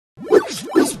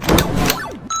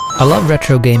I love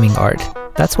retro gaming art.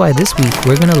 That's why this week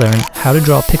we're going to learn how to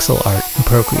draw pixel art in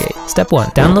Procreate. Step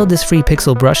 1. Download this free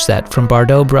pixel brush set from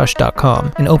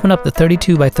bardotbrush.com and open up the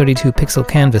 32x32 pixel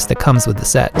canvas that comes with the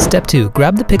set. Step 2.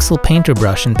 Grab the pixel painter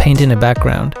brush and paint in a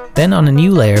background. Then on a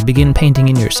new layer, begin painting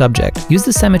in your subject. Use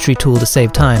the symmetry tool to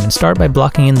save time and start by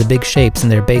blocking in the big shapes in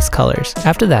their base colors.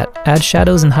 After that, add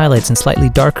shadows and highlights in slightly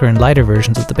darker and lighter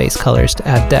versions of the base colors to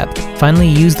add depth. Finally,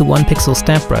 use the 1 pixel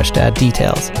stamp brush to add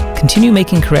details. Continue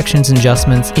making corrections and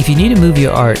adjustments. If you need to move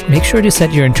your art, make sure to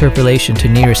set your interpolation to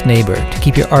nearest neighbor to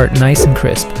keep your art nice and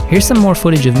crisp. Here's some more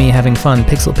footage of me having fun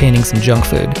pixel painting some junk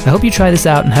food. I hope you try this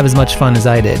out and have as much fun as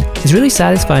I did. It's really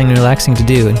satisfying and relaxing to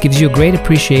do and gives you a great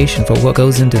appreciation for what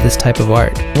goes into this type of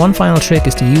art. One final trick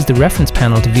is to use the reference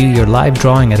panel to view your live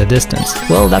drawing at a distance.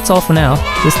 Well, that's all for now.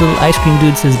 This little ice cream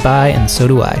dude says bye, and so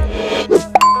do I.